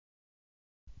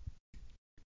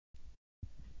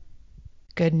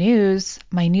Good news,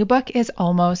 my new book is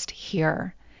almost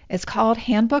here. It's called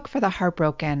Handbook for the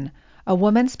Heartbroken, A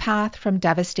Woman's Path from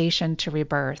Devastation to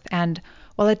Rebirth. And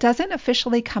while it doesn't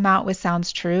officially come out with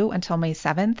Sounds True until May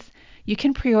 7th, you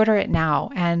can pre-order it now.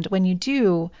 And when you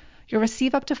do, you'll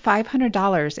receive up to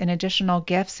 $500 in additional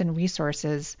gifts and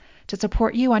resources to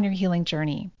support you on your healing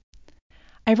journey.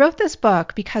 I wrote this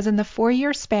book because in the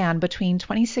 4-year span between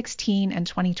 2016 and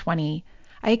 2020,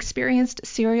 I experienced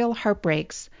serial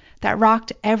heartbreaks that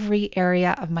rocked every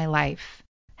area of my life: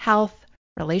 health,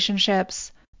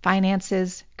 relationships,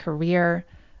 finances, career,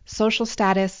 social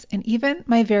status, and even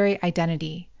my very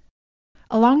identity.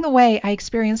 Along the way, I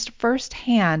experienced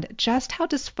firsthand just how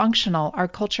dysfunctional our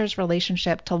culture's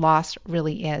relationship to loss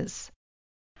really is.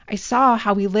 I saw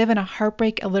how we live in a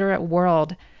heartbreak-illiterate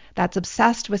world that's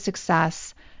obsessed with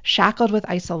success, shackled with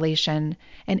isolation,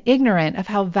 and ignorant of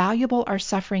how valuable our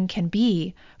suffering can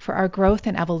be for our growth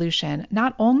and evolution,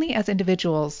 not only as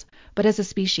individuals, but as a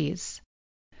species.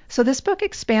 So this book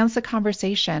expands the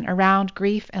conversation around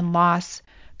grief and loss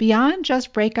beyond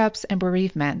just breakups and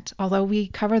bereavement, although we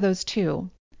cover those too,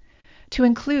 to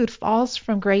include falls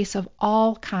from grace of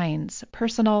all kinds: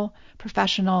 personal,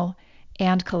 professional,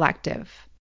 and collective.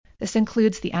 This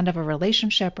includes the end of a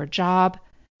relationship or job,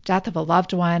 death of a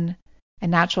loved one, a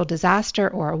natural disaster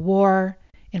or a war,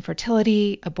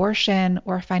 infertility, abortion,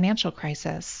 or a financial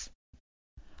crisis.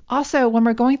 Also, when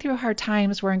we're going through hard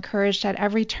times, we're encouraged at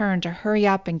every turn to hurry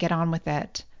up and get on with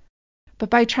it. But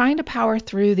by trying to power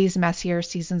through these messier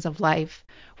seasons of life,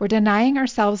 we're denying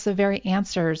ourselves the very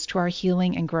answers to our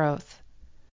healing and growth.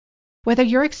 Whether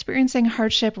you're experiencing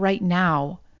hardship right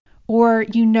now, or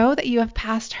you know that you have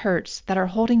past hurts that are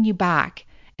holding you back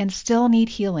and still need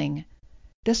healing,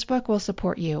 this book will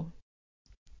support you.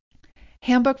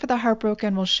 Handbook for the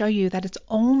Heartbroken will show you that it's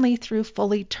only through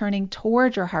fully turning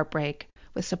toward your heartbreak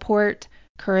with support,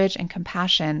 courage, and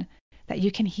compassion that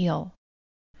you can heal.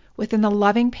 Within the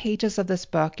loving pages of this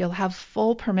book, you'll have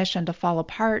full permission to fall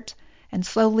apart and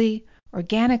slowly,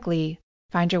 organically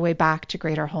find your way back to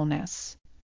greater wholeness.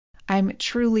 I'm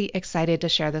truly excited to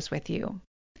share this with you.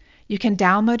 You can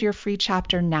download your free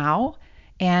chapter now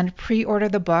and pre-order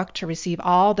the book to receive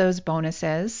all those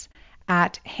bonuses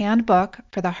at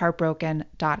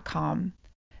handbookfortheheartbroken.com.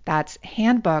 That's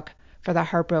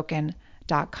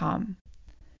handbookfortheheartbroken.com.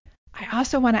 I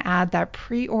also want to add that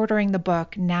pre-ordering the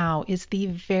book now is the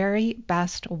very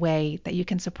best way that you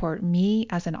can support me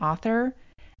as an author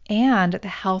and the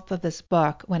health of this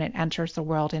book when it enters the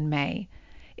world in May.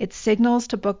 It signals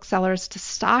to booksellers to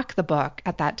stock the book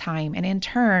at that time and in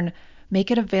turn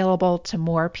make it available to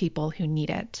more people who need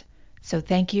it. So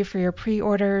thank you for your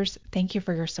pre-orders, thank you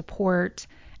for your support,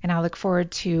 and I look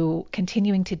forward to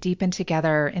continuing to deepen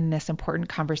together in this important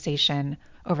conversation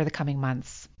over the coming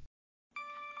months.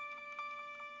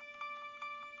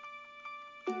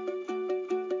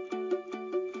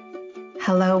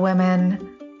 Hello,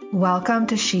 women. Welcome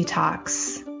to She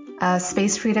Talks, a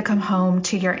space for you to come home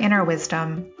to your inner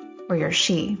wisdom, or your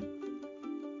she.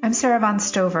 I'm Sarah Von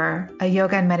Stover, a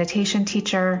yoga and meditation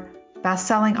teacher,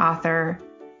 best-selling author,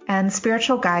 and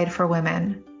spiritual guide for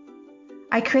women.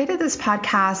 I created this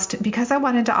podcast because I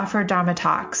wanted to offer Dharma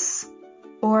talks,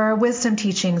 or wisdom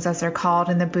teachings as they're called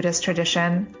in the Buddhist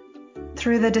tradition,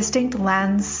 through the distinct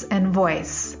lens and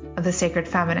voice of the sacred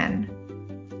feminine.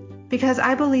 Because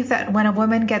I believe that when a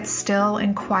woman gets still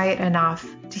and quiet enough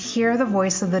to hear the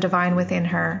voice of the divine within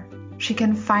her, she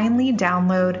can finally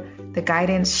download the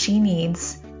guidance she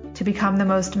needs to become the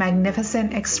most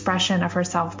magnificent expression of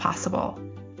herself possible,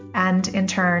 and in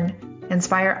turn,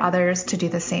 inspire others to do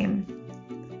the same.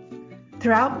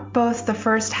 Throughout both the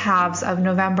first halves of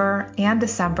November and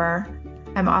December,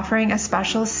 I'm offering a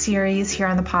special series here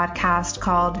on the podcast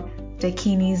called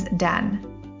Dakini's Den.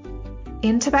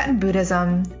 In Tibetan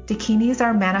Buddhism, dakinis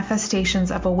are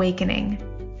manifestations of awakening,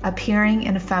 appearing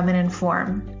in a feminine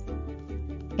form.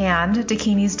 And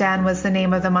Dakini's Den was the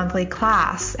name of the monthly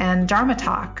class and Dharma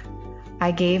talk I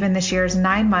gave in this year's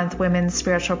 9-month women's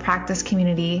spiritual practice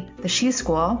community, the She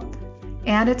School,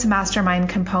 and its mastermind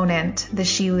component, the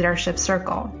She Leadership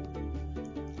Circle.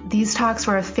 These talks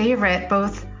were a favorite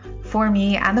both for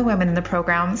me and the women in the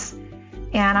programs,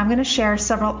 and I'm going to share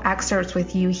several excerpts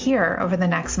with you here over the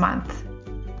next month.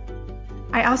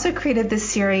 I also created this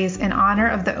series in honor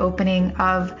of the opening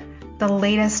of the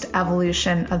latest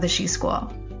evolution of the She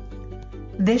School.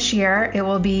 This year, it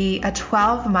will be a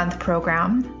 12-month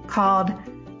program called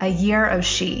A Year of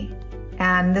She,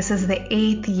 and this is the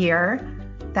 8th year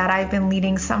that I've been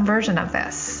leading some version of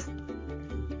this.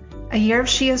 A Year of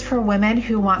She is for women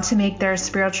who want to make their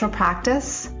spiritual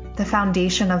practice the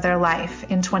foundation of their life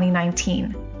in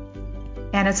 2019.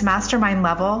 And its mastermind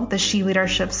level, the She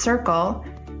Leadership Circle,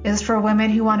 is for women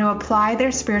who want to apply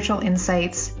their spiritual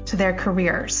insights to their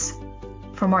careers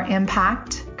for more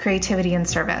impact, creativity, and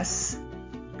service.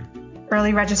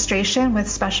 Early registration with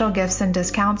special gifts and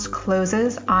discounts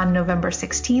closes on November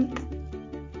 16th,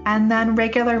 and then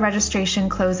regular registration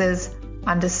closes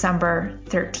on December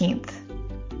 13th.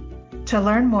 To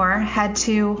learn more, head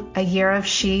to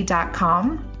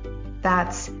ayearofshe.com.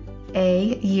 That's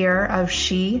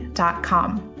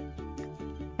ayearofshe.com.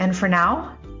 And for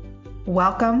now,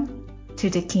 welcome to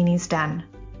Dakini's Den.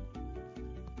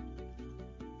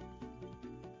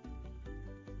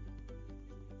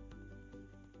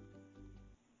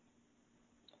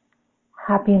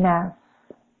 Happiness.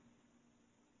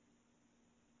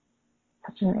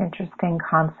 Such an interesting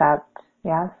concept,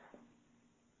 yes?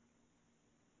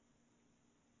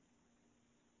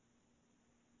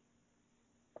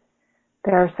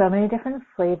 There are so many different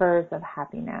flavors of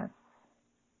happiness.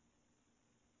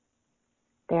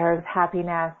 There's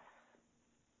happiness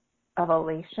of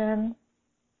elation.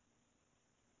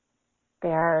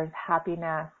 There's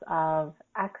happiness of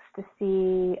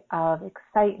ecstasy, of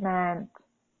excitement.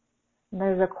 And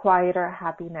there's a quieter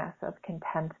happiness of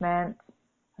contentment,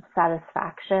 of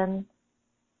satisfaction,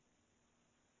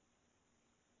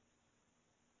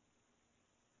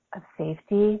 of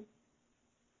safety,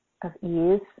 of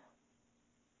ease.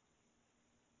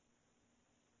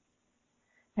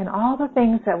 And all the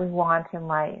things that we want in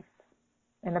life,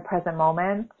 in the present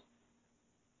moment,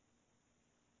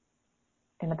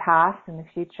 in the past, in the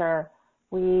future,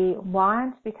 we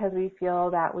want because we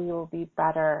feel that we will be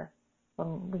better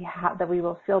when we have, that we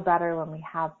will feel better when we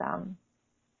have them.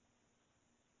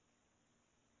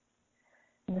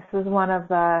 And this is one of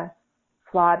the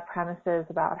flawed premises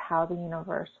about how the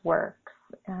universe works.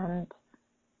 And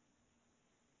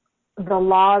the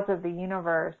laws of the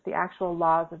universe, the actual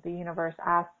laws of the universe,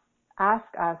 ask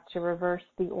us to reverse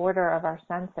the order of our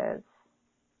senses,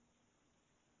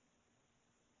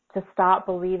 to stop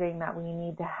believing that we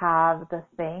need to have the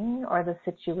thing or the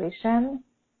situation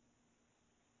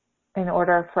in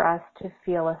order for us to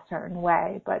feel a certain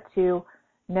way, but to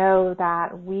know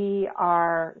that we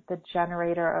are the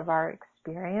generator of our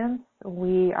experience.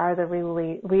 We are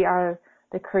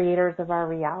the creators of our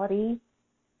reality.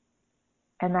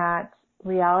 And that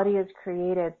reality is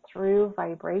created through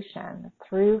vibration,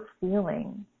 through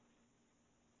feeling.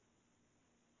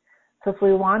 So if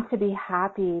we want to be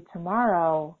happy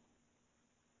tomorrow,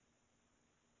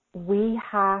 we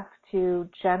have to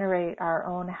generate our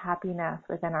own happiness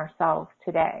within ourselves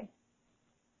today.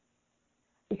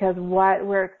 Because what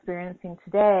we're experiencing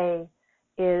today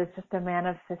is just a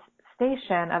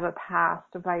manifestation of a past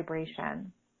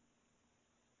vibration.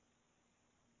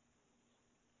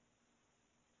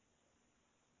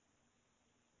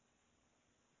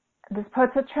 This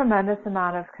puts a tremendous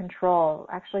amount of control,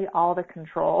 actually all the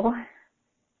control,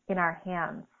 in our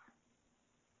hands.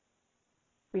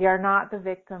 We are not the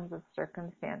victims of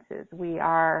circumstances. We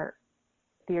are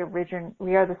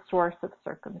the source of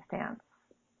circumstance.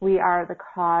 We are the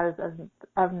cause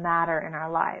of matter in our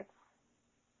lives.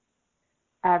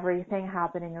 Everything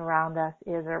happening around us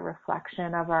is a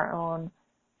reflection of our own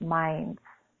minds.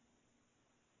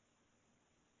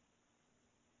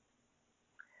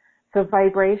 So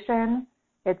vibration,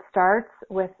 it starts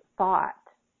with thought.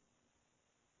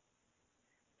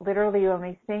 Literally, when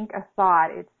we think a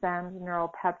thought, it sends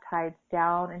neural peptides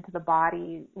down into the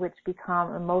body, which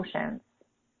become emotions.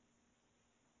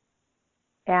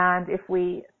 And if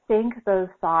we think those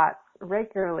thoughts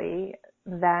regularly,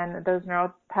 then those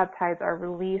neural peptides are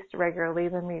released regularly,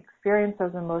 then we experience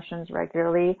those emotions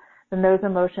regularly, then those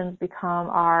emotions become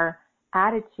our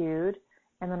attitude,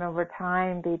 and then over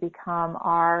time they become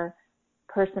our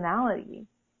personality.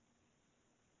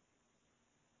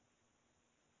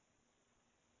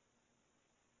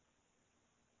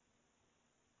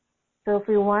 So if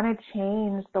we want to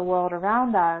change the world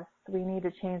around us, we need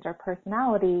to change our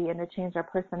personality, and to change our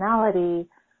personality,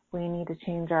 we need to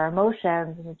change our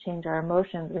emotions, and to change our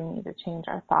emotions, we need to change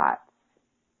our thoughts.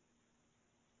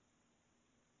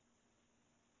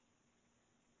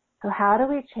 So how do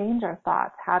we change our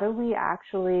thoughts? How do we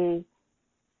actually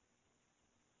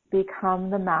become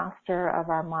the master of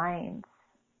our minds?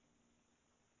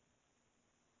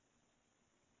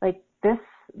 Like that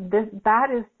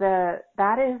is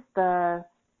the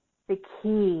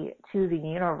key to the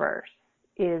universe,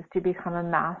 is to become a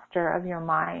master of your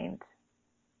mind.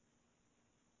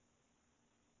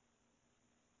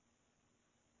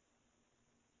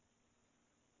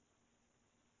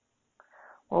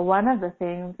 Well, one of the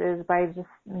things is by just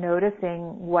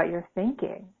noticing what you're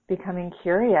thinking, becoming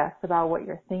curious about what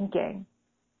you're thinking.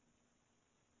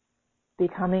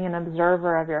 becoming an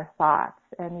observer of your thoughts,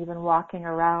 and even walking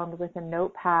around with a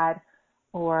notepad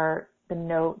or the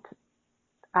note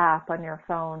app on your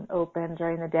phone open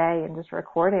during the day and just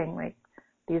recording, like,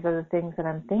 these are the things that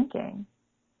I'm thinking.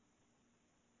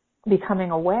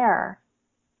 Becoming aware.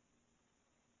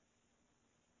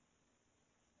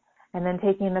 And then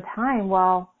taking the time,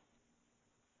 well,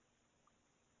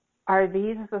 are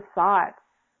these the thoughts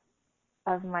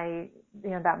of my,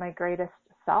 that my greatest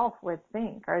self would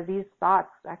think? Are these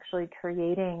thoughts actually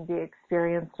creating the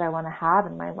experience that I want to have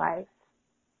in my life?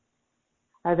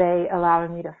 Are they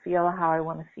allowing me to feel how I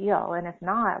want to feel? And if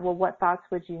not, well, what thoughts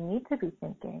would you need to be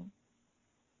thinking?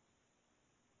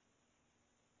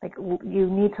 Like, you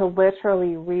need to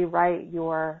literally rewrite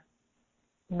your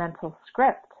mental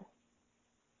script.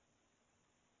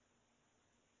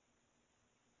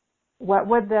 What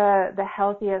would the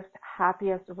healthiest,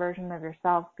 happiest version of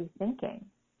yourself be thinking?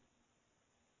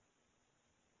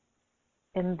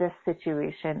 In this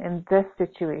situation, in this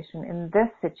situation, in this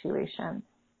situation.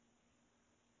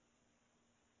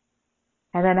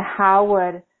 And then how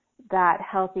would that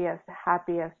healthiest,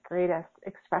 happiest, greatest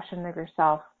expression of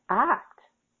yourself act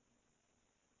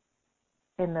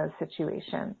in those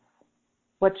situations?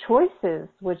 What choices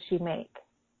would she make?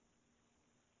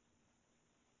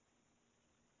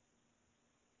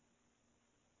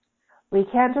 We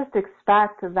can't just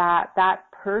expect that that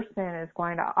person is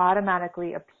going to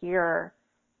automatically appear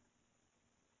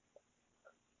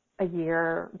a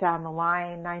year down the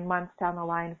line, 9 months down the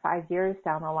line, 5 years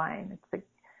down the line. It's like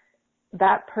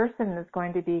that person is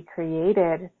going to be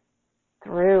created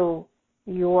through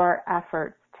your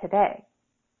efforts today.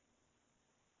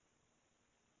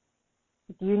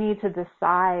 You need to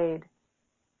decide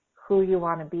who you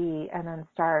want to be and then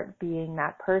start being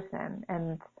that person,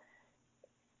 and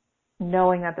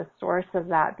knowing that the source of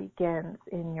that begins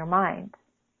in your mind.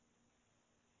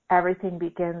 Everything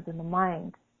begins in the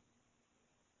mind.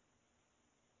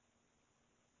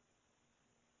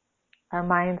 Our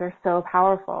minds are so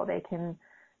powerful. They can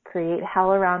create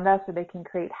hell around us, or they can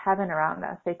create heaven around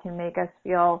us. They can make us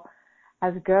feel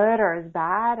as good or as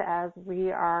bad as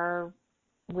we are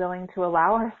willing to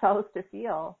allow ourselves to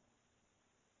feel.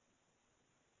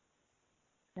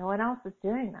 No one else is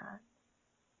doing that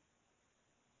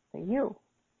but you.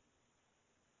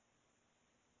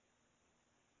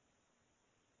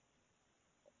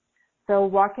 So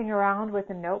walking around with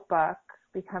a notebook,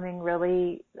 becoming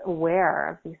really aware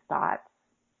of these thoughts.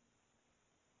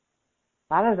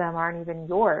 A lot of them aren't even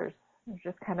yours. They're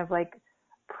just kind of like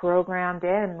programmed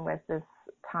in with this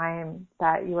time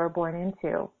that you were born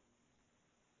into.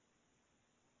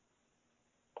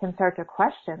 Can start to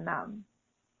question them.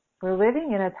 We're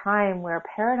living in a time where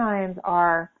paradigms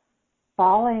are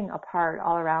falling apart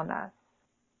all around us.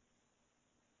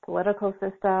 Political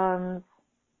systems,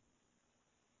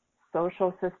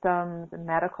 social systems,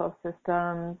 medical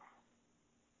systems,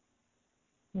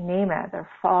 you name it, they're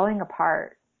falling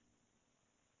apart.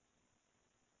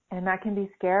 And that can be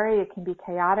scary, it can be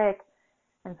chaotic,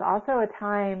 and it's also a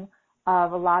time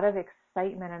of a lot of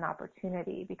excitement and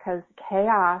opportunity, because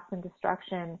chaos and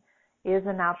destruction is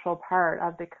a natural part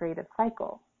of the creative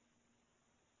cycle.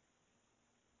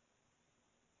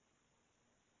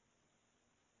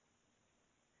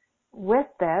 With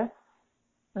this,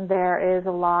 there is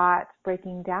a lot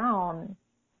breaking down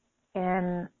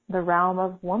in the realm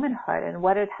of womanhood and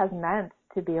what it has meant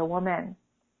to be a woman.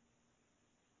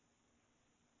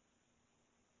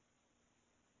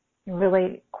 You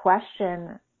really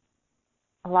question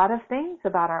a lot of things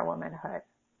about our womanhood.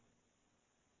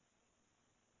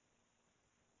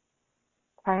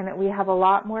 Find that we have a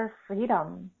lot more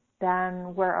freedom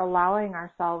than we're allowing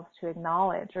ourselves to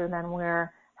acknowledge, or than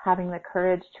we're having the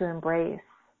courage to embrace,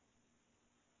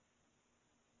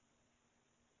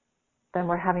 than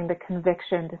we're having the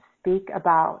conviction to speak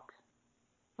about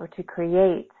or to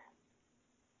create.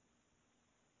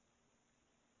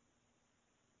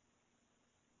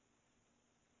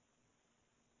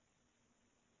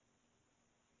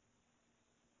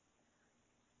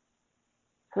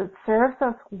 So it serves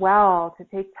us well to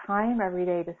take time every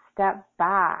day to step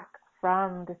back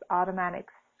from this automatic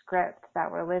script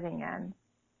that we're living in,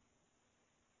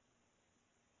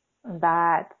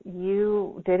 that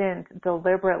you didn't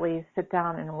deliberately sit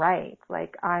down and write,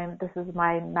 like, this is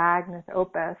my magnus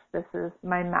opus, this is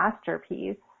my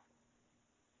masterpiece.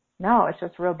 No, it's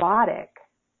just robotic.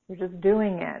 You're just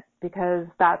doing it because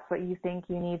that's what you think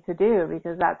you need to do,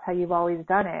 because that's how you've always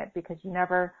done it, because you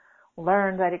never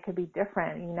learned that it could be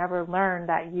different. You never learned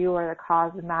that you are the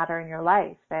cause of matter in your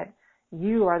life, that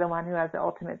you are the one who has the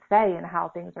ultimate say in how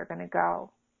things are going to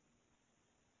go.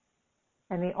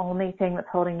 And the only thing that's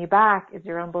holding you back is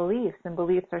your own beliefs. And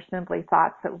beliefs are simply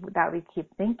thoughts that we keep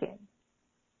thinking.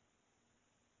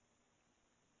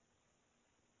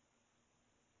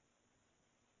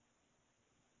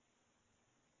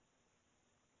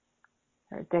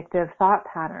 They're addictive thought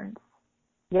patterns.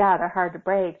 Yeah, they're hard to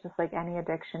break, just like any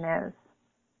addiction is.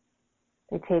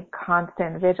 They take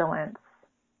constant vigilance.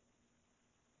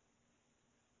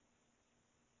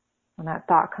 When that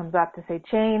thought comes up to say,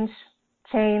 change,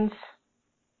 change,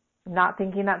 I'm not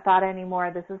thinking that thought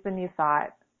anymore, this is the new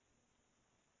thought.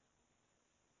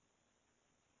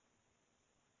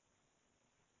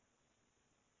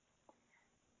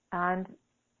 And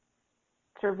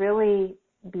to really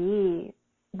be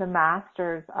the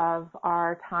masters of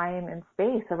our time and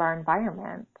space, of our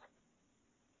environment.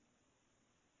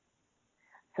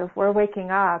 So if we're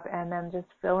waking up and then just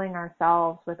filling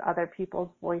ourselves with other people's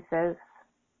voices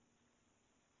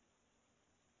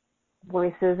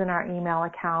in our email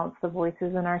accounts, the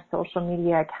voices in our social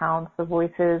media accounts, the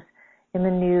voices in the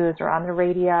news or on the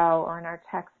radio or in our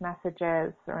text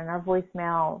messages or in our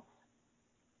voicemails,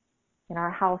 in our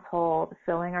household,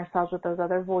 filling ourselves with those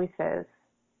other voices.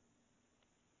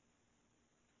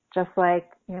 Just like,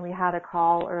 we had a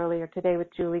call earlier today with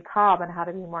Julie Cobb on how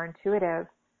to be more intuitive.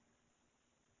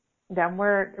 Then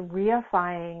we're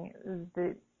reifying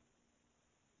the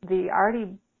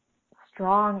already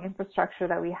strong infrastructure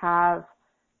that we have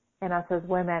in us as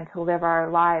women to live our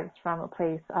lives from a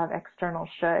place of external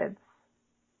shoulds.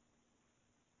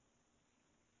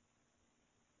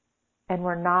 And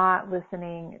we're not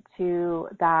listening to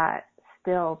that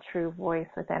still true voice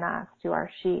within us, to our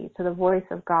she, to the voice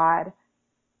of God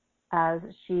as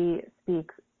she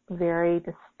speaks very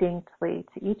distinctly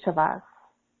to each of us.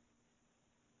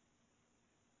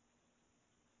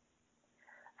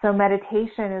 So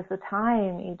meditation is the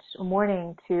time each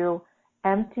morning to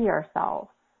empty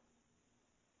ourselves.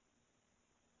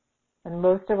 And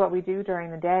most of what we do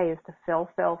during the day is to fill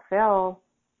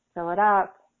it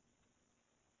up.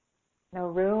 No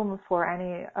room for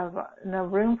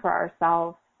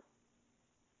ourselves.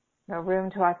 No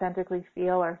room to authentically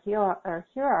feel or hear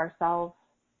ourselves.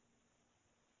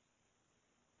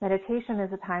 Meditation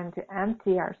is a time to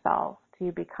empty ourselves,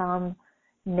 to become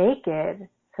naked,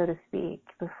 so to speak,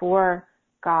 before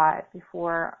God,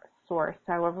 before Source,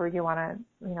 however you want to,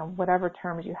 whatever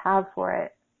terms you have for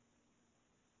it.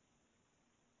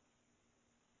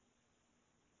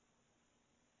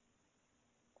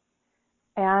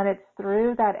 And it's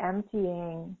through that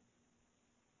emptying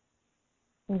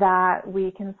that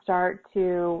we can start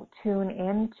to tune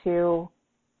into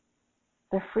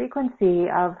the frequency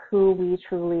of who we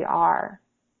truly are.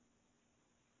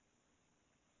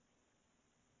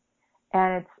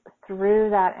 And it's through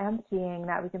that emptying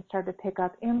that we can start to pick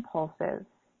up impulses,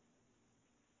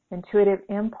 intuitive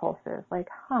impulses, like,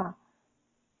 I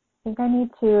think I need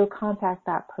to contact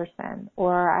that person,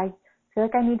 or I feel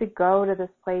like I need to go to this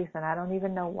place and I don't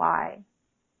even know why.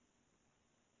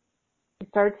 We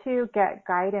start to get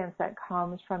guidance that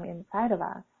comes from inside of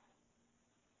us.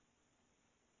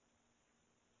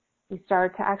 We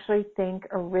start to actually think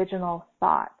original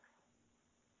thoughts.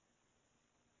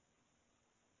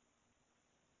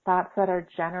 Thoughts that are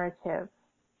generative,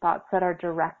 thoughts that are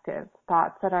directive,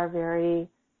 thoughts that are very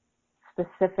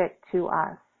specific to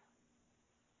us,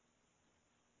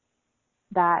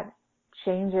 that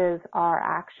changes our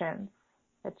actions,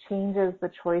 that changes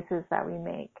the choices that we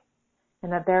make,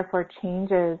 and that therefore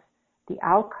changes the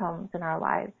outcomes in our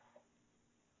lives.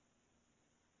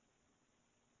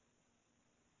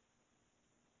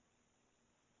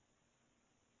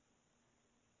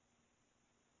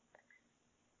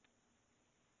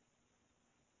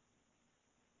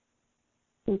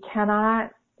 We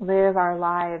cannot live our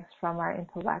lives from our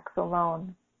intellects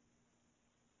alone,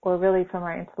 or really from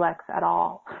our intellects at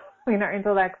all. Our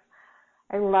intellects,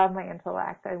 I love my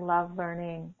intellect. I love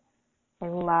learning. I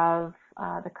love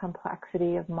the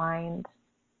complexity of mind.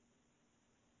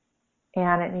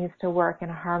 And it needs to work in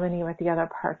harmony with the other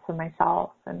parts of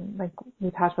myself. And like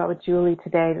we talked about with Julie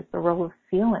today, just the role of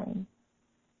feeling.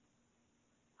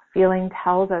 Feeling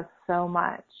tells us so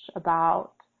much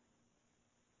about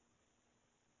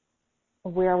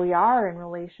where we are in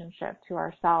relationship to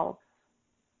ourselves.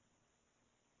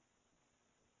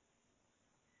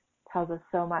 Tells us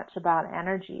so much about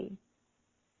energy.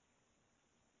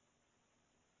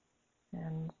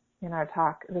 And in our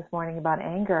talk this morning about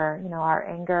anger, our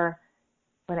anger,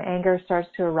 when anger starts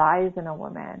to arise in a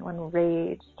woman, when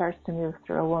rage starts to move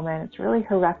through a woman, it's really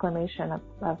her reclamation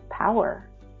of power.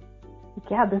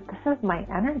 Yeah, this is my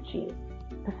energy.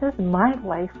 This is my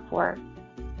life force.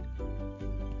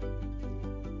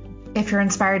 If you're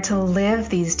inspired to live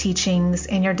these teachings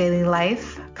in your daily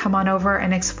life, come on over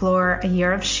and explore A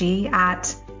Year of She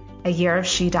at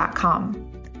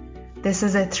ayearofshe.com. This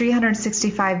is a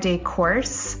 365-day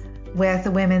course with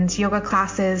women's yoga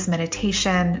classes,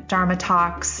 meditation, Dharma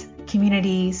talks,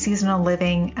 community, seasonal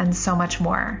living, and so much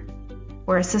more.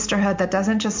 We're a sisterhood that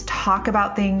doesn't just talk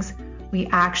about things, we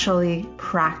actually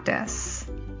practice.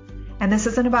 And this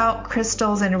isn't about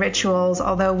crystals and rituals,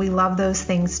 although we love those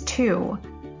things too.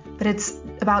 But it's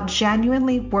about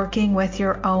genuinely working with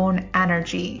your own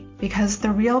energy, because the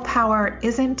real power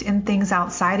isn't in things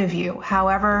outside of you,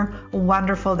 however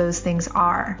wonderful those things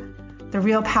are. The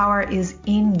real power is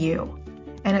in you,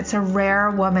 and it's a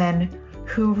rare woman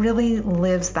who really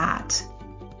lives that.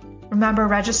 Remember,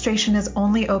 registration is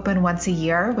only open once a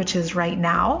year, which is right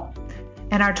now,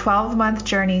 and our 12-month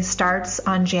journey starts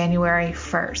on January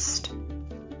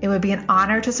 1st. It would be an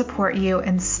honor to support you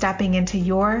in stepping into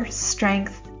your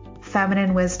strength,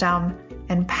 feminine wisdom,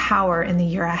 and power in the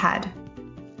year ahead.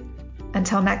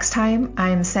 Until next time, I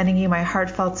am sending you my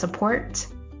heartfelt support.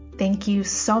 Thank you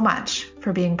so much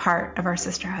for being part of our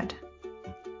sisterhood.